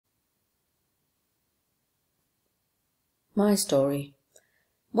My story.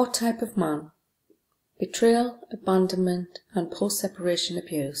 What type of man? Betrayal, abandonment, and post-separation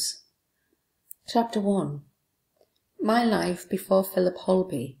abuse. Chapter 1. My life before Philip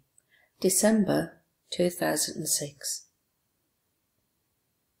Holby. December 2006.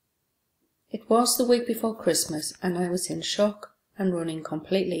 It was the week before Christmas and I was in shock and running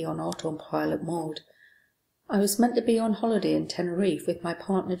completely on autopilot mode. I was meant to be on holiday in Tenerife with my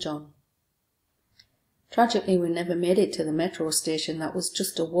partner John. Tragically, we never made it to the metro station that was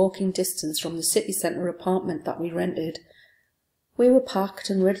just a walking distance from the city centre apartment that we rented. We were packed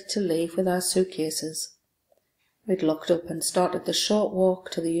and ready to leave with our suitcases. We'd locked up and started the short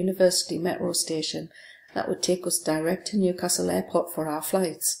walk to the university metro station that would take us direct to Newcastle Airport for our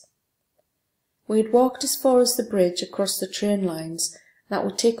flights. We had walked as far as the bridge across the train lines that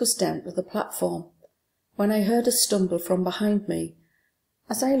would take us down to the platform, when I heard a stumble from behind me.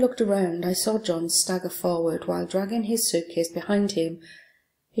 As I looked around, I saw John stagger forward while dragging his suitcase behind him.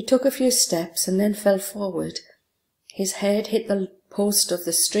 He took a few steps and then fell forward. His head hit the post of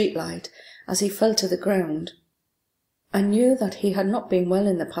the streetlight as he fell to the ground. I knew that he had not been well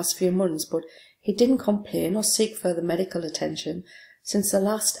in the past few months, but he didn't complain or seek further medical attention since the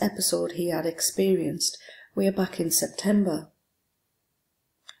last episode he had experienced way back in September.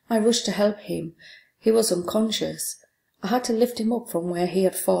 I rushed to help him. He was unconscious. I had to lift him up from where he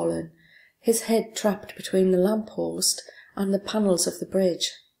had fallen, his head trapped between the lamppost and the panels of the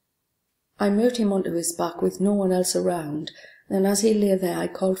bridge. I moved him onto his back with no one else around, then as he lay there I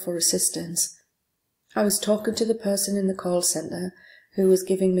called for assistance. I was talking to the person in the call centre who was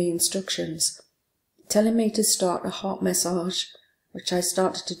giving me instructions, telling me to start a heart massage, which I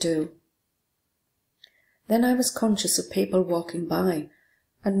started to do. Then I was conscious of people walking by,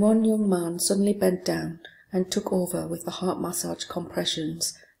 and one young man suddenly bent down and took over with the heart massage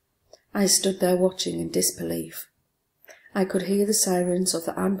compressions. I stood there watching in disbelief. I could hear the sirens of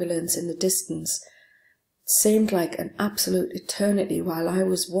the ambulance in the distance. It seemed like an absolute eternity while I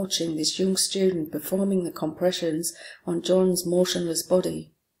was watching this young student performing the compressions on John's motionless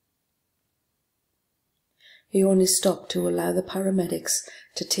body. He only stopped to allow the paramedics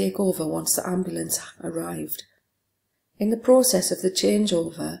to take over once the ambulance arrived. In the process of the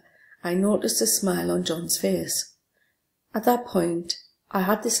changeover, I noticed a smile on John's face. At that point, I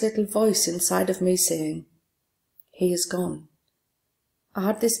had this little voice inside of me saying, "He is gone." I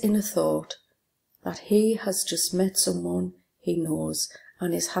had this inner thought that he has just met someone he knows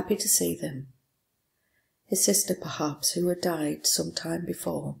and is happy to see them. His sister perhaps, who had died some time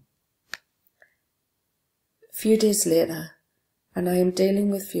before. A few days later, and I am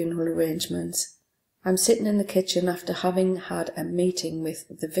dealing with funeral arrangements. I'm sitting in the kitchen after having had a meeting with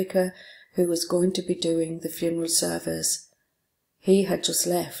the vicar who was going to be doing the funeral service. He had just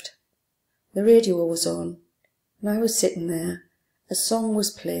left. The radio was on, and I was sitting there. A song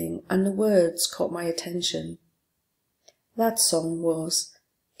was playing, and the words caught my attention. That song was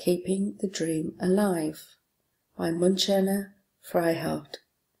 "Keeping the Dream Alive" by Munchener Freiheit.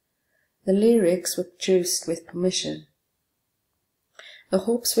 The lyrics were produced with permission. The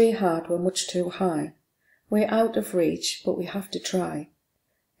hopes we had were much too high. We're out of reach, but we have to try.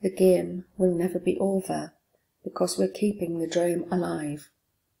 The game will never be over, because we're keeping the dream alive.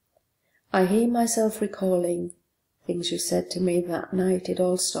 I hear myself recalling things you said to me that night it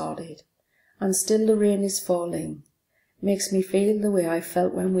all started, and still the rain is falling. Makes me feel the way I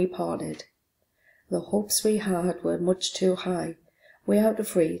felt when we parted. The hopes we had were much too high. We're out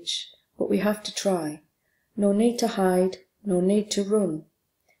of reach, but we have to try. No need to hide. No need to run,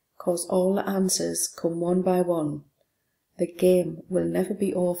 'cause all the answers come one by one. The game will never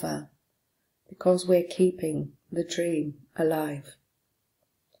be over, because we're keeping the dream alive.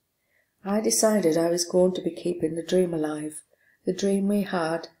 I decided I was going to be keeping the dream alive, the dream we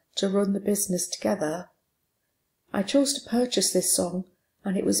had to run the business together. I chose to purchase this song,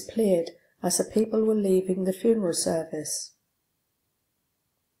 and it was played as the people were leaving the funeral service.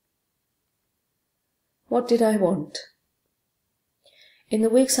 What did I want? In the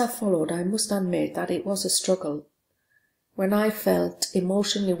weeks that followed, I must admit that it was a struggle. When I felt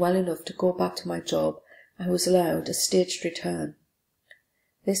emotionally well enough to go back to my job, I was allowed a staged return.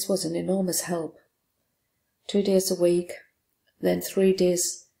 This was an enormous help. 2 days a week, then 3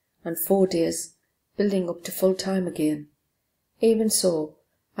 days and 4 days, building up to full time again. Even so,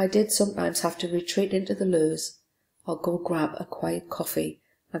 I did sometimes have to retreat into the loos or go grab a quiet coffee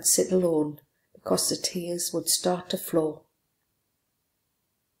and sit alone because the tears would start to flow.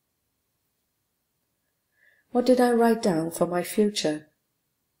 What did I write down for my future?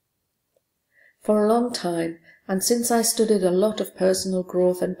 For a long time, and since I studied a lot of personal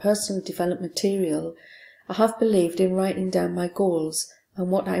growth and personal development material, I have believed in writing down my goals and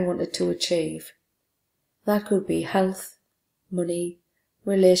what I wanted to achieve. That could be health, money,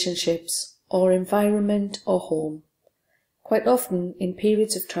 relationships, or environment or home. Quite often in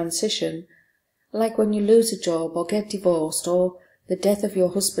periods of transition, like when you lose a job or get divorced or the death of your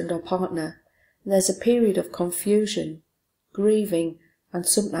husband or partner, there's a period of confusion, grieving, and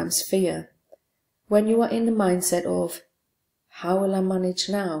sometimes fear, when you are in the mindset of, how will I manage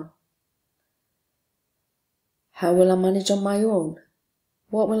now? How will I manage on my own?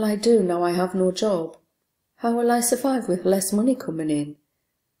 What will I do now I have no job? How will I survive with less money coming in?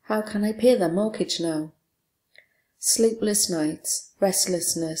 How can I pay the mortgage now? Sleepless nights,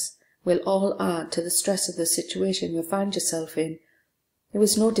 restlessness will all add to the stress of the situation you find yourself in. It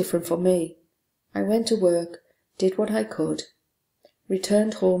was no different for me. I went to work, did what I could,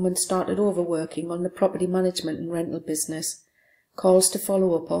 returned home and started over working on the property management and rental business. Calls to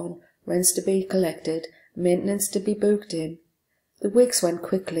follow up on, rents to be collected, maintenance to be booked in. The weeks went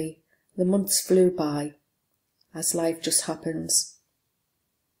quickly, the months flew by, as life just happens.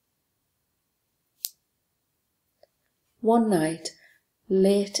 One night,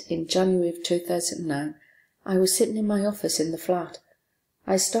 late in January of 2009, I was sitting in my office in the flat.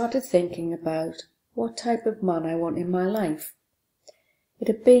 I started thinking about what type of man I want in my life. It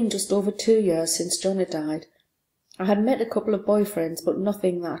had been just over 2 years since John had died. I had met a couple of boyfriends, but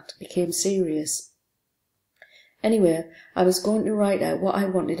nothing that became serious. Anyway, I was going to write out what I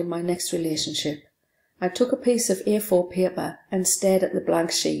wanted in my next relationship. I took a piece of A4 paper and stared at the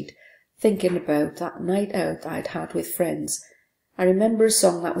blank sheet, thinking about that night out I'd had with friends. I remember a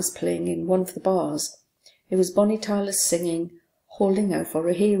song that was playing in one of the bars. It was Bonnie Tyler singing, Holding Out for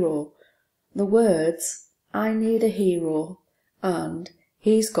a Hero. The words, I need a hero, and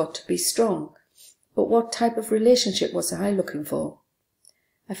he's got to be strong. But what type of relationship was I looking for?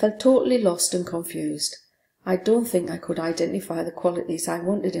 I felt totally lost and confused. I don't think I could identify the qualities I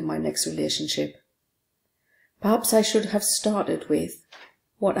wanted in my next relationship. Perhaps I should have started with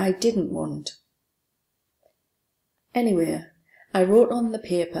what I didn't want. Anyway, I wrote on the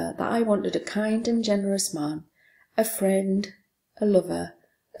paper that I wanted a kind and generous man, a friend, a lover,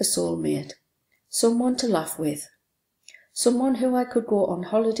 a soulmate, someone to laugh with, someone who I could go on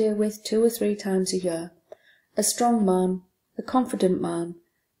holiday with 2 or 3 times a year, a strong man, a confident man,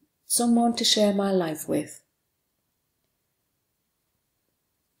 someone to share my life with.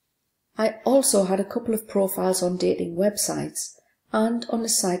 I also had a couple of profiles on dating websites and on a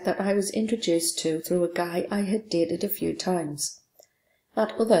site that I was introduced to through a guy I had dated a few times.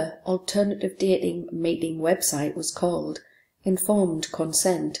 That other alternative dating meeting website was called Informed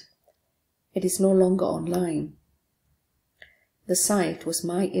Consent. It is no longer online. The site was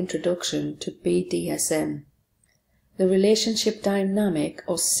my introduction to BDSM, the relationship dynamic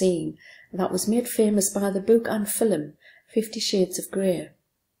or scene that was made famous by the book and film 50 Shades of Grey.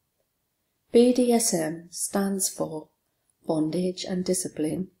 BDSM stands for bondage and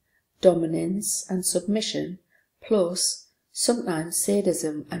discipline, dominance and submission, plus sometimes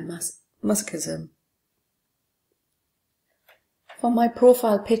sadism and masochism. For my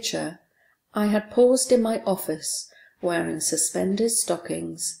profile picture, I had posed in my office wearing suspended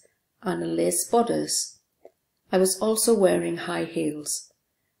stockings and a lace bodice. I was also wearing high heels.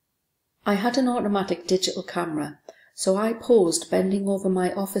 I had an automatic digital camera, so I posed bending over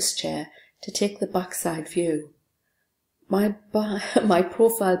my office chair to take the backside view. My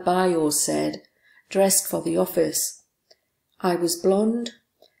profile bio said, dressed for the office. I was blonde,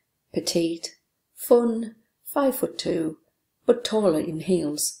 petite, fun, 5'2", but taller in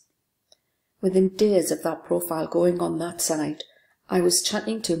heels. Within days of that profile going on that site, I was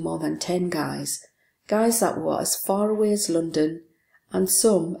chatting to more than 10 guys that were as far away as London and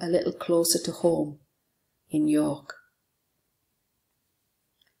some a little closer to home, in York.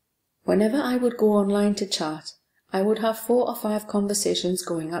 Whenever I would go online to chat, I would have 4 or 5 conversations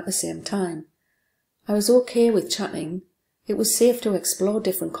going at the same time. I was okay with chatting. It was safe to explore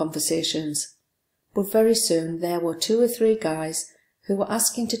different conversations. But very soon there were 2 or 3 guys who were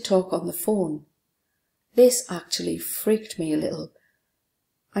asking to talk on the phone. This actually freaked me a little.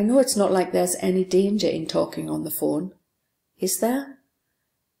 I know it's not like there's any danger in talking on the phone. Is there?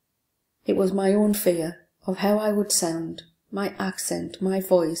 It was my own fear of how I would sound, my accent, my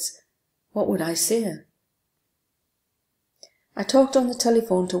voice. What would I say? I talked on the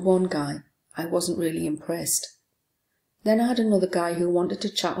telephone to one guy. I wasn't really impressed. Then I had another guy who wanted to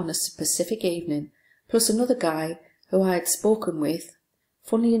chat on a specific evening, plus another guy who I had spoken with.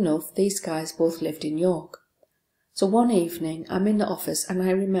 Funny enough, these guys both lived in York. So one evening, I'm in the office and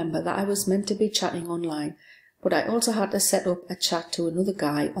I remember that I was meant to be chatting online, but I also had to set up a chat to another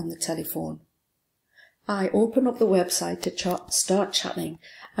guy on the telephone. I open up the website to start chatting,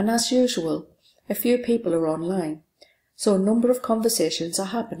 and as usual, a few people are online, so a number of conversations are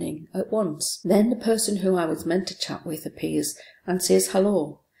happening at once. Then the person who I was meant to chat with appears and says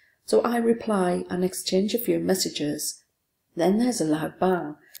hello, so I reply and exchange a few messages. Then there's a loud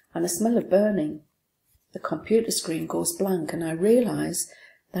bang and a smell of burning. The computer screen goes blank and I realise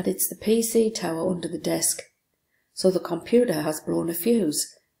that it's the PC tower under the desk. So the computer has blown a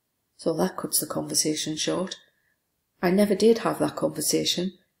fuse. So that cuts the conversation short. I never did have that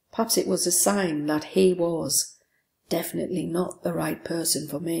conversation. Perhaps it was a sign that he was definitely not the right person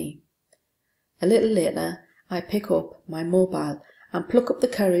for me. A little later, I pick up my mobile and pluck up the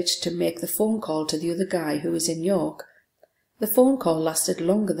courage to make the phone call to the other guy who was in York. The phone call lasted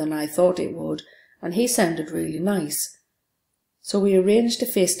longer than I thought it would, and he sounded really nice. So we arranged a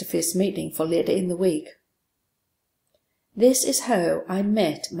face-to-face meeting for later in the week. This is how I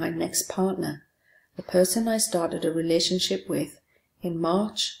met my next partner, the person I started a relationship with in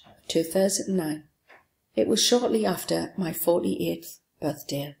March 2009. It was shortly after my 48th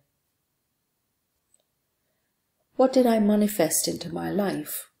birthday. What did I manifest into my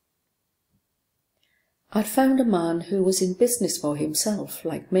life? I'd found a man who was in business for himself,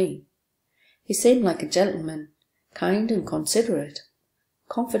 like me. He seemed like a gentleman, kind and considerate,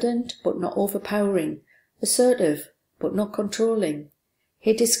 confident but not overpowering, assertive but not controlling.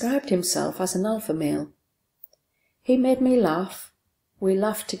 He described himself as an alpha male. He made me laugh. We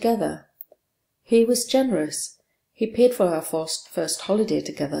laughed together. He was generous. He paid for our first holiday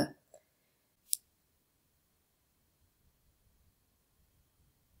together.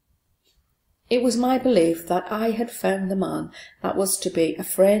 It was my belief that I had found the man that was to be a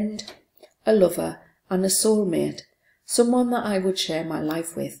friend, a lover, and a soulmate, someone that I would share my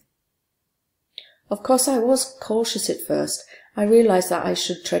life with. Of course, I was cautious at first. I realised that I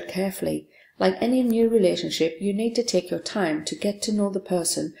should tread carefully. Like any new relationship, you need to take your time to get to know the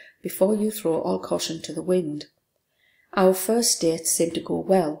person before you throw all caution to the wind. Our first date seemed to go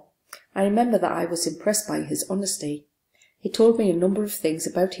well. I remember that I was impressed by his honesty. He told me a number of things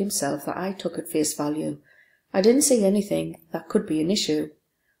about himself that I took at face value. I didn't see anything that could be an issue,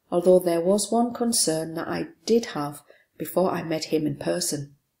 although there was one concern that I did have before I met him in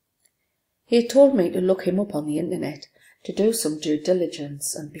person. He had told me to look him up on the internet, to do some due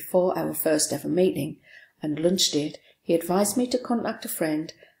diligence, and before our first ever meeting and lunch date, he advised me to contact a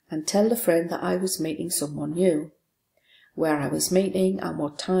friend and tell the friend that I was meeting someone new, where I was meeting and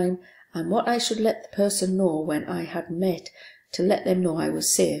what time, and what I should let the person know when I had met to let them know I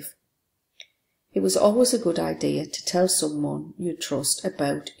was safe. It was always a good idea to tell someone you trust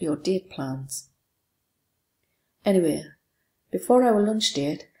about your date plans. Anyway, before our lunch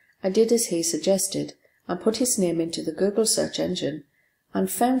date, I did as he suggested and put his name into the Google search engine and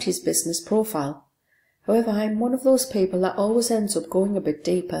found his business profile. However, I'm one of those people that always ends up going a bit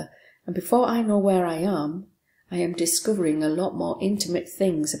deeper, and before I know where I am discovering a lot more intimate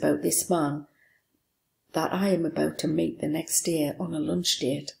things about this man that I am about to meet the next day on a lunch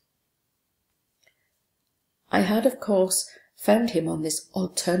date. I had, of course, found him on this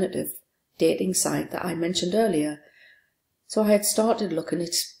alternative dating site that I mentioned earlier, so I had started looking at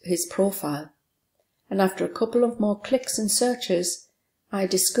his profile, and after a couple of more clicks and searches, I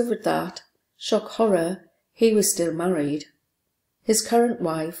discovered that, shock horror, he was still married. His current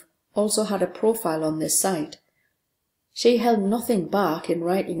wife also had a profile on this site. She held nothing back in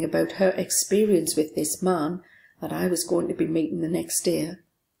writing about her experience with this man that I was going to be meeting the next day.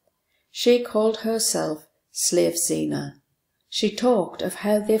 She called herself Slave Zena. She talked of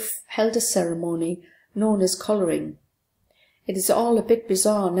how they held a ceremony known as collaring. It is all a bit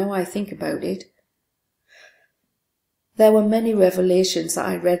bizarre now I think about it. There were many revelations that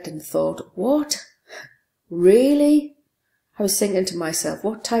I read and thought, what? Really? I was thinking to myself,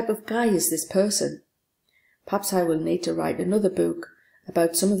 what type of guy is this person? Perhaps I will need to write another book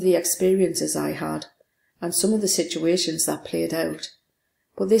about some of the experiences I had and some of the situations that played out,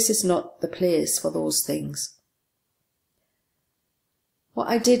 but this is not the place for those things. What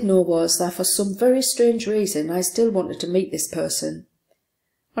I did know was that for some very strange reason I still wanted to meet this person.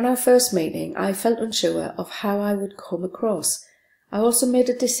 On our first meeting, I felt unsure of how I would come across. I also made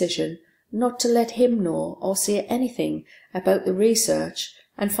a decision not to let him know or say anything about the research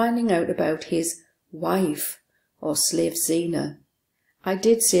and finding out about his wife, or Slave Zena. I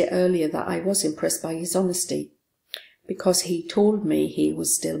did say earlier that I was impressed by his honesty, because he told me he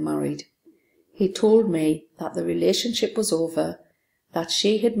was still married. He told me that the relationship was over, that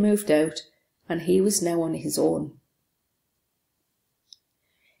she had moved out, and he was now on his own.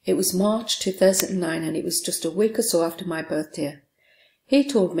 It was March 2009, and it was just a week or so after my birthday. He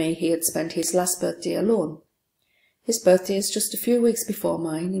told me he had spent his last birthday alone. His birthday is just a few weeks before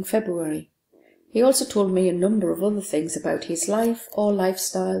mine, in February. He also told me a number of other things about his life or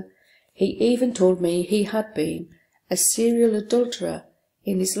lifestyle. He even told me he had been a serial adulterer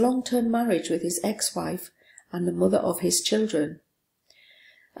in his long-term marriage with his ex-wife and the mother of his children.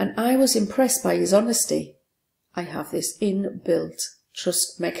 And I was impressed by his honesty. I have this inbuilt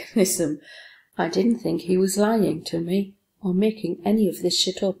trust mechanism. I didn't think he was lying to me or making any of this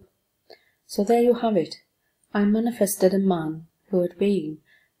shit up. So there you have it. I manifested a man who had been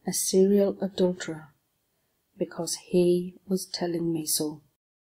a serial adulterer because he was telling me so.